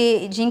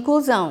de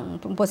inclusão,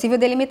 um possível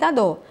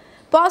delimitador.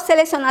 Posso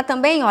selecionar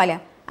também,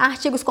 olha,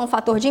 artigos com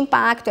fator de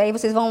impacto, aí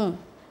vocês vão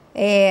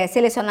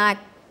selecionar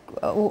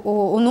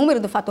o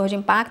número do fator de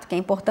impacto, que é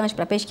importante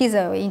para a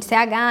pesquisa, o índice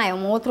H é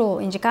um outro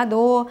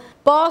indicador.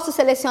 Posso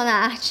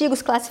selecionar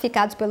artigos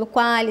classificados pelo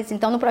Qualys.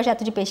 Então, no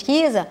projeto de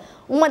pesquisa,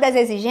 uma das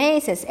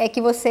exigências é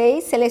que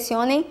vocês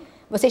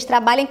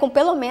trabalhem com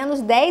pelo menos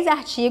 10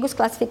 artigos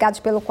classificados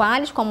pelo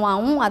Qualys, como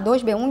A1,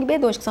 A2, B1 e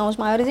B2, que são os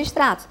maiores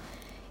extratos.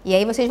 E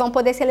aí vocês vão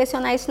poder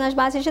selecionar isso nas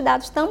bases de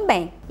dados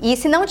também. E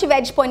se não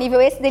tiver disponível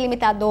esse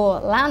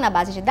delimitador lá na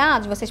base de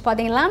dados, vocês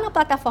podem ir lá na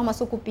plataforma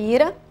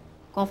Sucupira,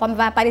 conforme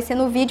vai aparecer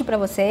no vídeo para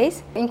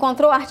vocês.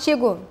 Encontrou o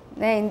artigo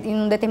em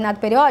um determinado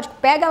periódico,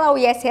 pega lá o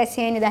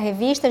ISSN da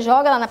revista,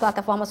 joga lá na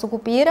plataforma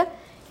Sucupira,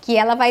 que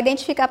ela vai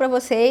identificar para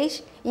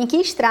vocês em que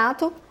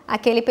extrato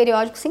aquele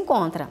periódico se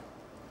encontra.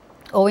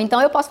 Ou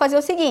então eu posso fazer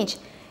o seguinte,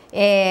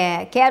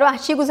 quero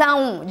artigos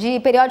A1, de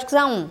periódicos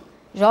A1.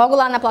 Jogo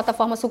lá na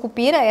plataforma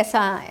Sucupira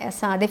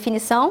essa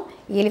definição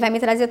e ele vai me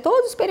trazer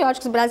todos os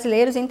periódicos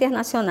brasileiros e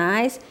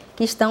internacionais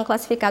que estão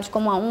classificados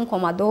como A1,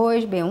 como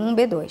A2, B1,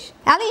 B2.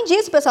 Além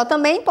disso, pessoal,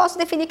 também posso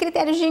definir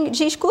critérios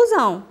de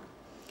exclusão.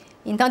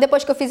 Então,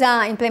 depois que eu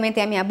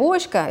implementei a minha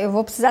busca, eu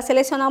vou precisar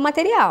selecionar o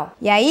material.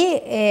 E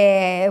aí,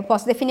 eu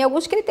posso definir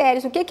alguns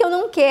critérios. O que eu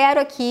não quero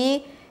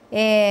aqui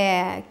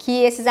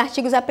que esses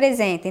artigos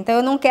apresentem? Então,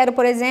 eu não quero,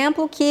 por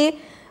exemplo, que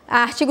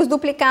artigos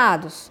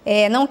duplicados.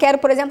 Não quero,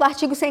 por exemplo,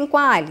 artigos sem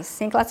Qualys,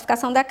 sem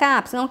classificação da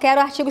CAPES. Não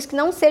quero artigos que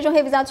não sejam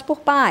revisados por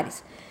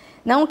pares.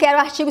 Não quero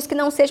artigos que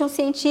não sejam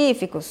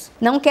científicos.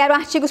 Não quero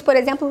artigos, por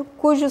exemplo,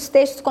 cujos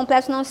textos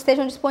completos não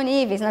estejam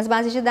disponíveis nas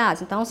bases de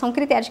dados. Então, são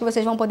critérios que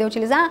vocês vão poder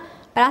utilizar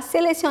para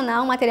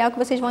selecionar o material que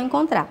vocês vão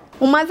encontrar.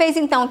 Uma vez,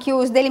 então, que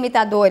os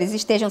delimitadores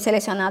estejam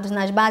selecionados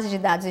nas bases de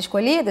dados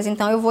escolhidas,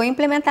 então eu vou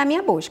implementar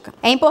minha busca.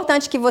 É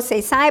importante que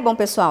vocês saibam,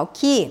 pessoal,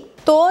 que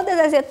todas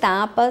as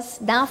etapas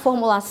da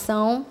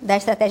formulação da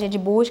estratégia de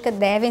busca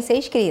devem ser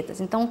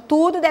escritas. Então,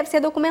 tudo deve ser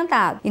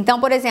documentado. Então,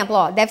 por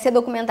exemplo, deve ser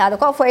documentado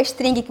qual foi a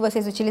string que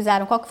vocês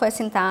utilizaram, qual que foi a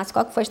sintaxe,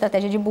 qual que foi a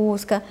estratégia de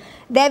busca.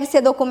 Deve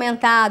ser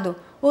documentado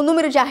o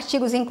número de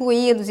artigos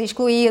incluídos e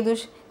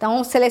excluídos.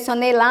 Então,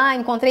 selecionei lá,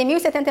 encontrei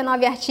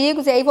 1.079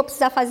 artigos e aí vou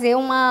precisar fazer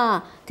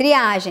uma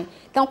triagem.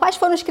 Então, quais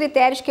foram os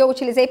critérios que eu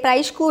utilizei para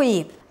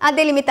excluir? A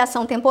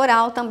delimitação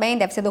temporal também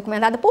deve ser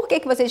documentada. Por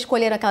que vocês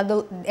escolheram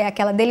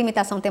aquela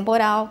delimitação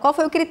temporal? Qual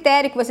foi o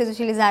critério que vocês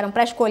utilizaram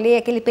para escolher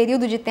aquele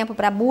período de tempo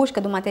para a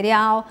busca do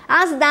material?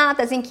 As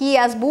datas em que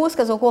as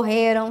buscas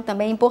ocorreram,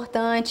 também é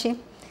importante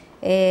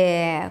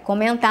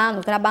comentar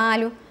no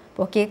trabalho,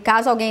 porque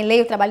caso alguém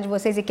leia o trabalho de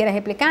vocês e queira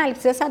replicar, ele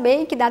precisa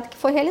saber em que data que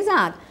foi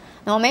realizado.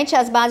 Normalmente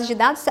as bases de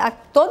dados,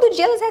 todo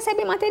dia elas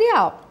recebem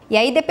material. E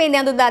aí,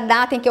 dependendo da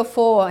data em que eu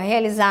for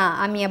realizar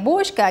a minha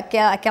busca,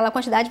 aquela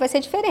quantidade vai ser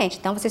diferente.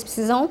 Então, vocês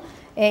precisam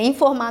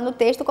informar no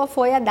texto qual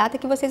foi a data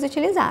que vocês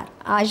utilizaram.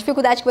 As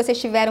dificuldades que vocês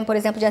tiveram, por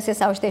exemplo, de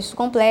acessar os textos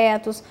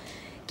completos,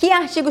 que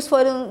artigos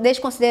foram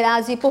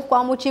desconsiderados e por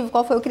qual motivo,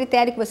 qual foi o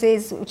critério que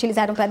vocês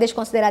utilizaram para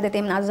desconsiderar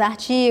determinados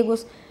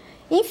artigos.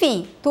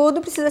 Enfim,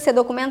 tudo precisa ser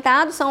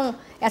documentado.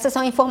 Essas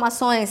são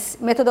informações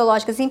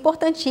metodológicas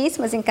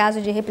importantíssimas em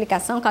caso de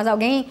replicação, caso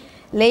alguém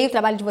leia o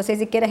trabalho de vocês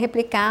e queira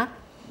replicar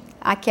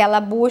aquela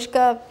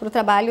busca para o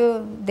trabalho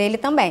dele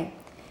também.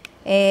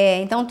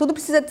 Então, tudo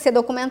precisa ser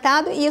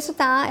documentado e isso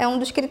é um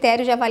dos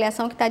critérios de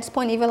avaliação que está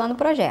disponível lá no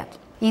projeto.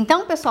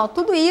 Então, pessoal,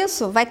 tudo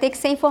isso vai ter que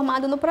ser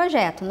informado no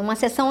projeto, numa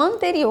sessão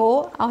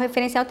anterior ao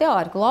referencial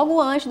teórico. Logo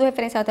antes do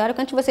referencial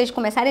teórico, antes de vocês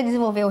começarem a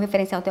desenvolver o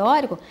referencial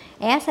teórico,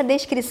 essa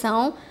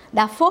descrição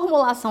da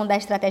formulação da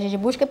estratégia de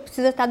busca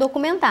precisa estar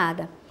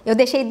documentada. Eu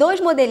deixei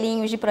 2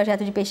 modelinhos de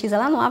projeto de pesquisa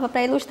lá no AVA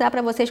para ilustrar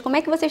para vocês como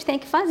é que vocês têm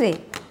que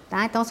fazer.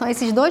 Tá? Então, são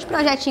esses 2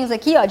 projetinhos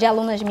aqui, de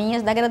alunas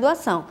minhas da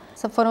graduação.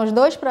 Foram os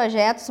 2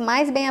 projetos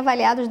mais bem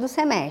avaliados do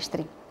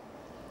semestre.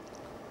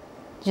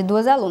 De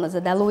 2 alunas,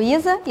 a da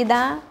Luísa e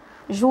da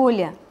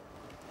Júlia.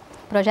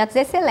 Projetos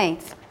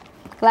excelentes.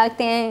 Claro que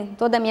tem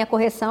toda a minha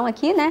correção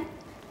aqui, né?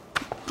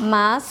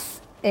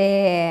 Mas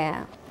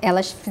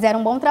elas fizeram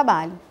um bom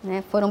trabalho,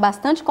 né? Foram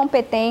bastante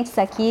competentes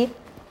aqui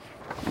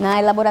na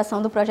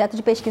elaboração do projeto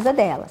de pesquisa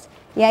delas.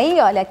 E aí,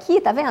 olha, aqui,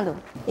 tá vendo?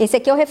 Esse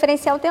aqui é o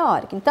referencial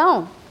teórico.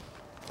 Então,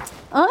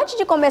 antes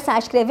de começar a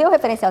escrever o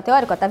referencial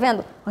teórico, tá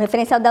vendo? O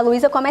referencial da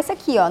Luísa começa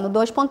aqui, no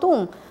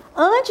 2.1.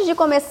 Antes de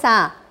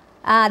começar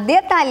a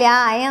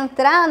detalhar, a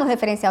entrar no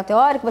referencial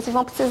teórico, vocês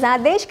vão precisar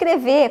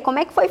descrever como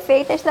é que foi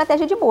feita a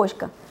estratégia de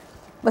busca.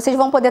 Vocês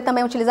vão poder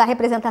também utilizar a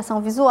representação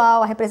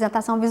visual. A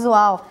representação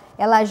visual,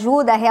 ela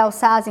ajuda a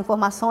realçar as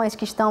informações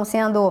que estão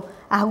sendo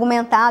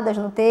argumentadas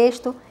no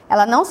texto.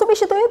 Ela não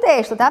substitui o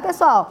texto, tá,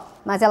 pessoal?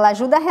 Mas ela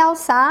ajuda a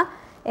realçar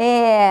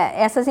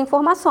essas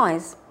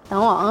informações.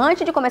 Então,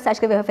 antes de começar a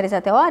escrever o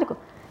referencial teórico,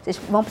 vocês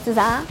vão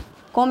precisar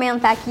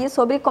comentar aqui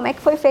sobre como é que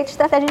foi feita a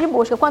estratégia de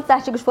busca, quantos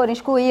artigos foram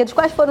excluídos,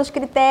 quais foram os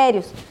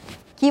critérios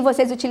que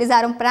vocês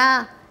utilizaram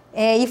para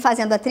ir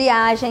fazendo a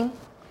triagem,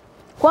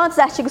 quantos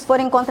artigos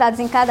foram encontrados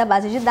em cada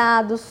base de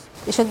dados.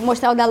 Deixa eu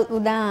mostrar o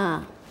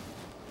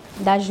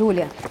da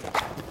Júlia.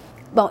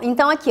 Bom,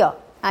 então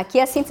aqui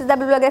é a síntese da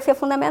bibliografia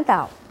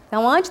fundamental.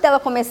 Então, antes dela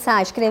começar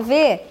a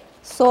escrever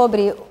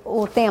sobre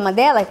o tema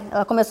dela,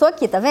 ela começou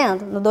aqui, tá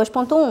vendo? No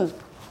 2.1.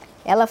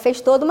 Ela fez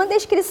toda uma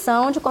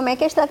descrição de como é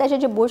que a estratégia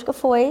de busca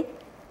foi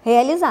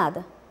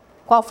realizada.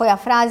 Qual foi a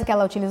frase que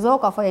ela utilizou,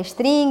 qual foi a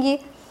string,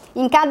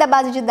 em cada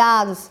base de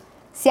dados,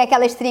 se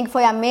aquela string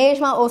foi a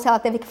mesma ou se ela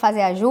teve que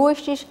fazer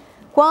ajustes,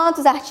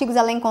 quantos artigos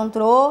ela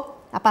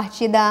encontrou a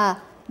partir da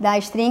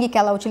string que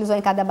ela utilizou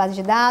em cada base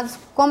de dados,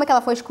 como é que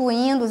ela foi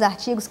excluindo os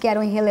artigos que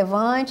eram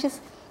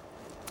irrelevantes.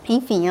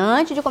 Enfim,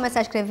 antes de começar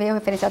a escrever o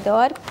referencial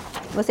teórico,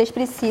 vocês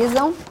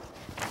precisam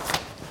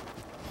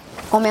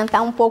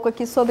comentar um pouco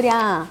aqui sobre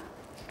a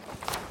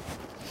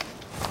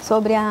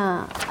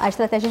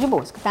estratégia de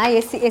busca, tá?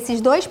 Esses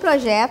 2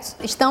 projetos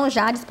estão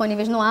já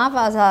disponíveis no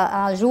AVA.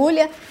 A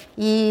Júlia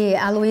e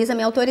a Luísa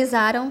me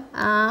autorizaram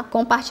a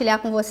compartilhar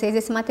com vocês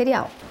esse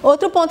material.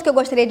 Outro ponto que eu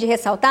gostaria de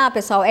ressaltar,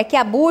 pessoal, é que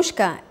a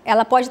busca,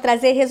 ela pode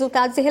trazer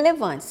resultados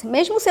irrelevantes.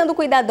 Mesmo sendo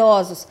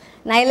cuidadosos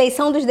na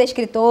eleição dos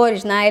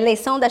descritores, na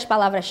eleição das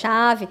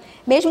palavras-chave,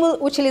 mesmo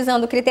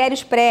utilizando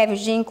critérios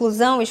prévios de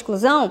inclusão e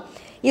exclusão,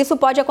 isso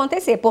pode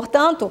acontecer.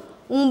 Portanto,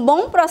 um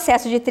bom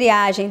processo de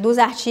triagem dos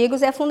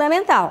artigos é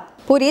fundamental.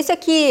 Por isso é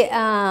que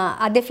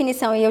a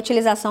definição e a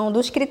utilização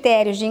dos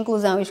critérios de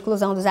inclusão e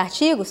exclusão dos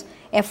artigos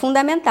é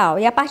fundamental.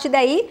 E a partir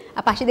daí,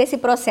 a partir desse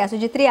processo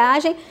de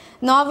triagem,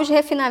 novos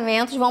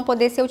refinamentos vão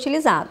poder ser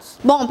utilizados.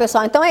 Bom,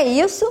 pessoal, então é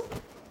isso.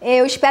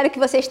 Eu espero que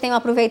vocês tenham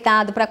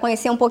aproveitado para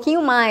conhecer um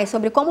pouquinho mais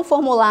sobre como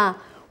formular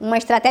uma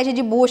estratégia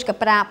de busca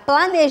para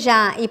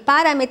planejar e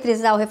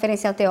parametrizar o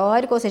referencial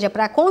teórico, ou seja,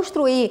 para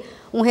construir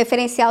um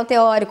referencial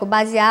teórico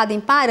baseado em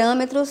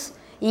parâmetros,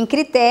 em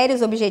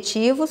critérios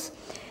objetivos.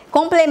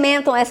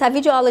 Complementam essa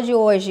videoaula de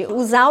hoje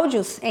os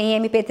áudios em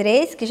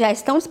MP3 que já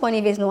estão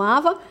disponíveis no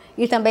AVA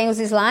e também os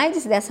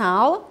slides dessa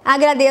aula.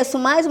 Agradeço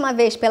mais uma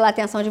vez pela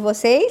atenção de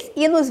vocês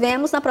e nos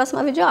vemos na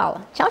próxima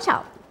videoaula. Tchau,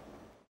 tchau!